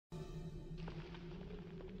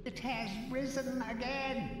It has risen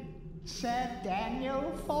again. Sir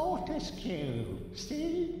Daniel Fortescue,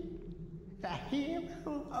 see? The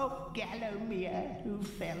hero of Gallowmere who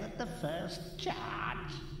fell at the first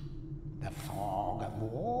charge. The fog of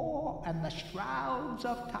war and the shrouds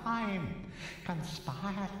of time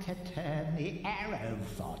conspire to turn the arrow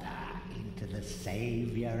fodder into the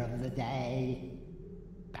saviour of the day.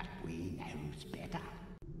 But we knows better.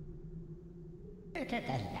 Let it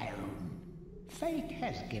alone. Fate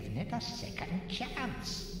has given it a second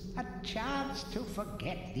chance. A chance to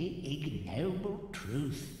forget the ignoble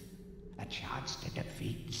truth. A chance to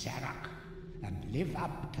defeat Zarok and live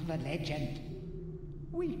up to the legend.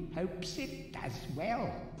 We hopes it does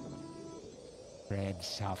well. Tread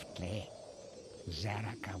softly.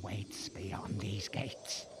 Zarok awaits beyond these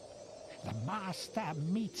gates. The master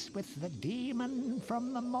meets with the demon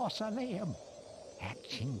from the mausoleum,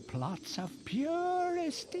 hatching plots of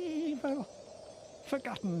purest evil.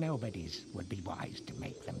 Forgotten nobodies would be wise to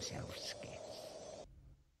make themselves scarce.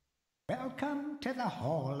 Welcome to the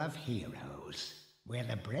Hall of Heroes, where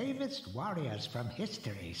the bravest warriors from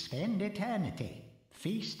history spend eternity.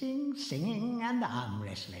 Feasting, singing, and arm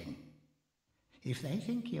wrestling. If they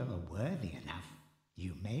think you're worthy enough,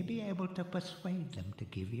 you may be able to persuade them to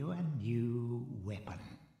give you a new weapon.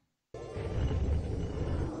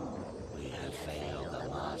 We have failed the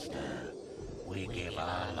Master. We give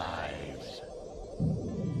our lives.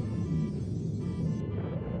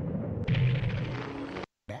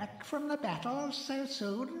 Back from the battle so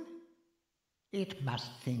soon? It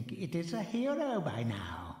must think it is a hero by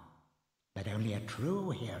now. But only a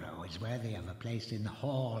true hero is worthy of a place in the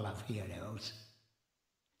Hall of Heroes.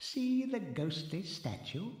 See the ghostly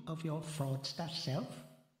statue of your fraudster self?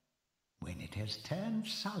 When it has turned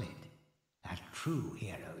solid, a true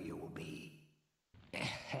hero you will be.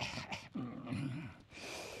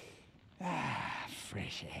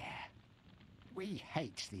 Fresh air. We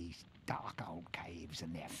hate these dark old caves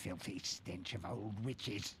and their filthy stench of old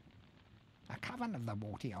witches. A coven of the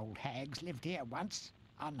warty old hags lived here once.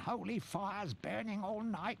 Unholy fires burning all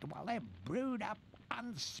night while they brewed up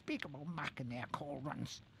unspeakable muck in their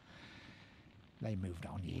cauldrons. They moved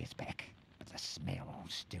on years back, but the smell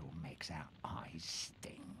still makes our eyes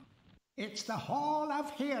sting. It's the Hall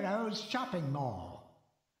of Heroes shopping mall.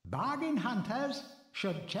 Bargain hunters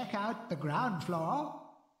should check out the ground floor.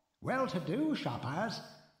 Well-to-do shoppers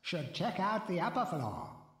should check out the upper floor.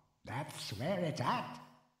 That's where it's at.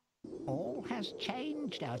 All has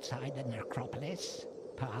changed outside the necropolis.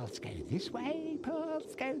 Paths go this way,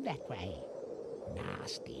 paths go that way.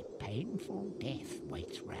 Nasty, painful death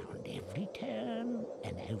waits round every turn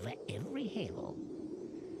and over every hill.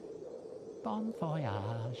 Bon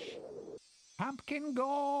voyage. Pumpkin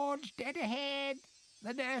Gorge, dead ahead.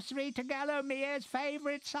 The nursery to Gallowmere's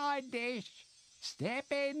favourite side dish. Step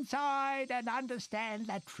inside and understand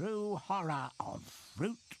the true horror of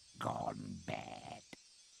fruit gone bad.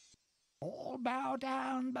 All bow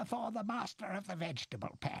down before the master of the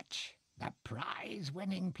vegetable patch, the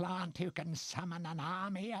prize-winning plant who can summon an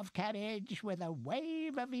army of cabbage with a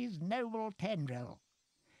wave of his noble tendril.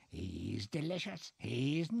 He's delicious,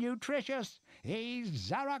 he's nutritious, he's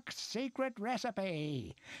Zarok's secret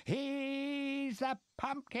recipe. He's the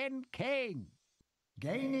Pumpkin King.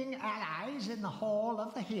 Gaining allies in the Hall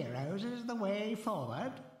of the Heroes is the way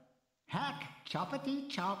forward. Hack,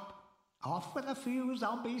 choppity-chop. Off with a few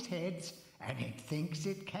zombies' heads, and it thinks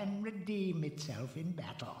it can redeem itself in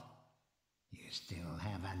battle. You still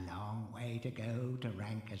have a long way to go to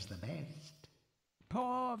rank as the best.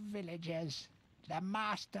 Poor villagers. The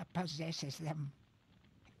master possesses them.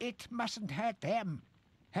 It mustn't hurt them.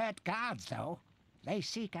 Hurt guards, though. They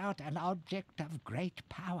seek out an object of great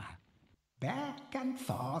power. Back and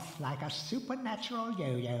forth like a supernatural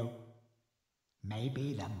yo-yo.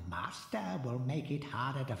 Maybe the master will make it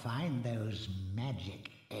harder to find those magic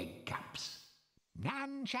egg cups.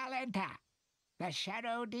 None shall enter. The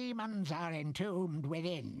shadow demons are entombed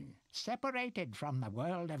within, separated from the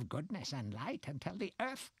world of goodness and light until the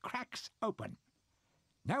earth cracks open.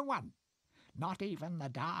 No one, not even the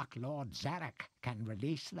Dark Lord Zarok, can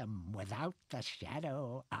release them without the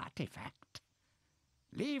shadow artifact.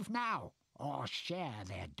 Leave now, or share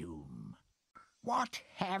their doom. What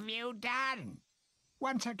have you done?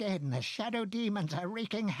 Once again, the shadow demons are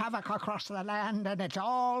wreaking havoc across the land, and it's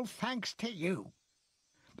all thanks to you.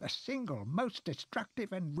 The single most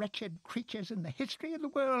destructive and wretched creatures in the history of the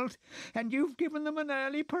world, and you've given them an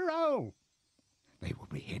early parole. They will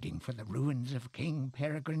be heading for the ruins of King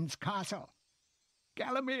Peregrine's castle.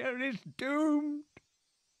 Gallowmere is doomed.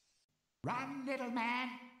 Run, little man.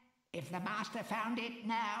 If the master found it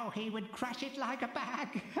now, he would crush it like a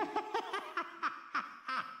bag.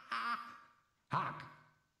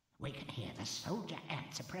 the soldier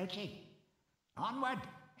ants approaching. Onward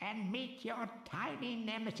and meet your tiny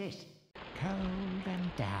nemesis. Cold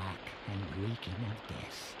and dark and reeking of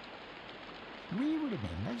death. We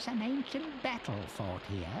remember some ancient battle fought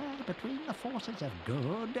here between the forces of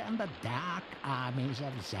good and the dark armies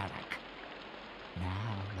of Zarok.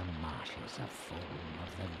 Now the marshes are full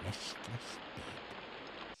of the restless dead.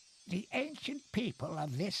 The ancient people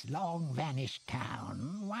of this long-vanished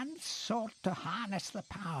town once sought to harness the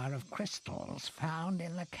power of crystals found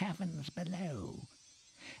in the caverns below.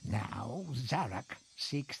 Now Zarok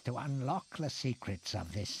seeks to unlock the secrets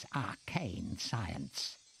of this arcane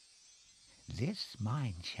science. This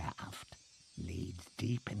mine shaft leads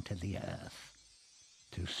deep into the earth,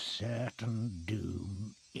 to certain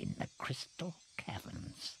doom in the crystal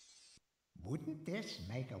caverns. Wouldn't this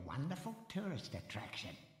make a wonderful tourist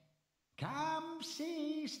attraction? Come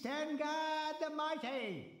see Stengard the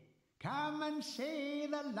Mighty! Come and see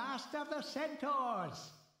the last of the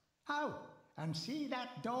centaurs! Oh, and see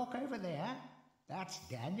that dork over there? That's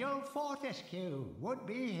Daniel Fortescue,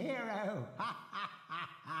 would-be hero! Ha ha ha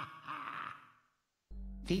ha ha!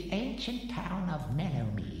 The ancient town of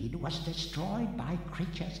Mellowmead was destroyed by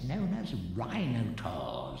creatures known as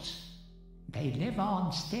rhinotaurs. They live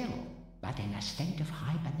on still, but in a state of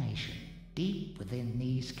hibernation, deep within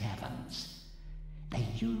these caverns. They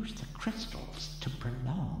use the crystals to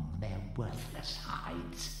prolong their worthless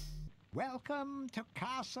hides. Welcome to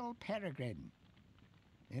Castle Peregrine.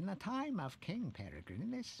 In the time of King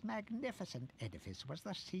Peregrine, this magnificent edifice was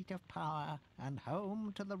the seat of power and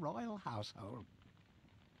home to the royal household.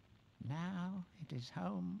 Now it is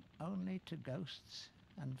home only to ghosts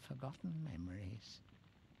and forgotten memories.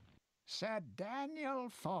 Sir Daniel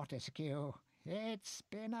Fortescue, it's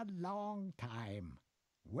been a long time.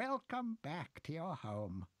 Welcome back to your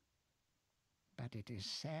home. But it is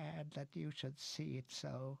sad that you should see it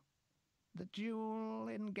so. The jewel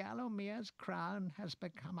in Gallomere's crown has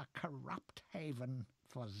become a corrupt haven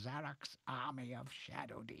for Zarok's army of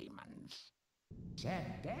shadow demons. Sir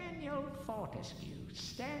Daniel Fortescue,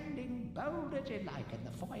 standing bold as you like in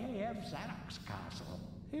the foyer of Zarok's castle.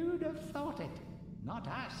 Who'd have thought it? Not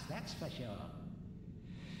us, that's for sure.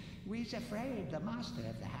 We's afraid the master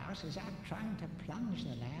of the house is out trying to plunge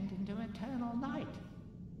the land into eternal night.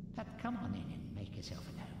 But come on in and make yourself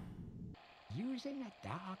at home. Using a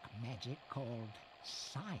dark magic called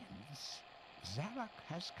science, Zarok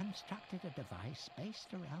has constructed a device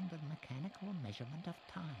based around the mechanical measurement of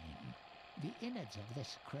time. The innards of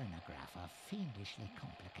this chronograph are fiendishly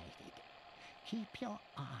complicated. Keep your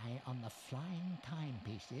eye on the flying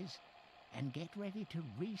timepieces and get ready to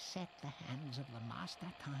reset the hands of the master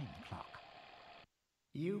time clock.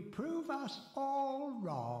 You prove us all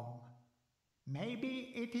wrong.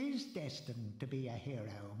 Maybe it is destined to be a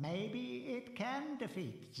hero. Maybe it can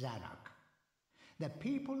defeat Zarok. The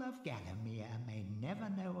people of Gallowmere may never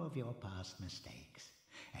know of your past mistakes,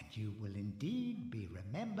 and you will indeed be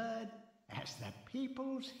remembered as the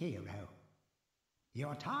people's hero.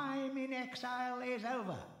 Your time in exile is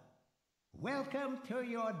over. Welcome to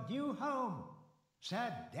your new home,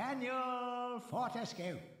 Sir Daniel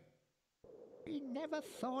Fortescue. We never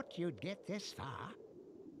thought you'd get this far.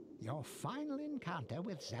 Your final encounter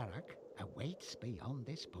with Zarok awaits beyond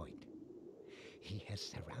this point. He has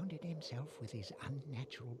surrounded himself with his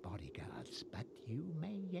unnatural bodyguards, but you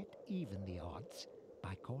may yet even the odds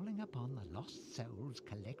by calling upon the lost souls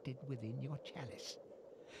collected within your chalice.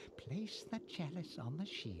 Place the chalice on the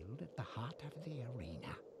shield at the heart of the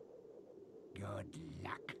arena. Good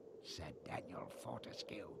luck, Sir Daniel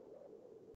Fortescue.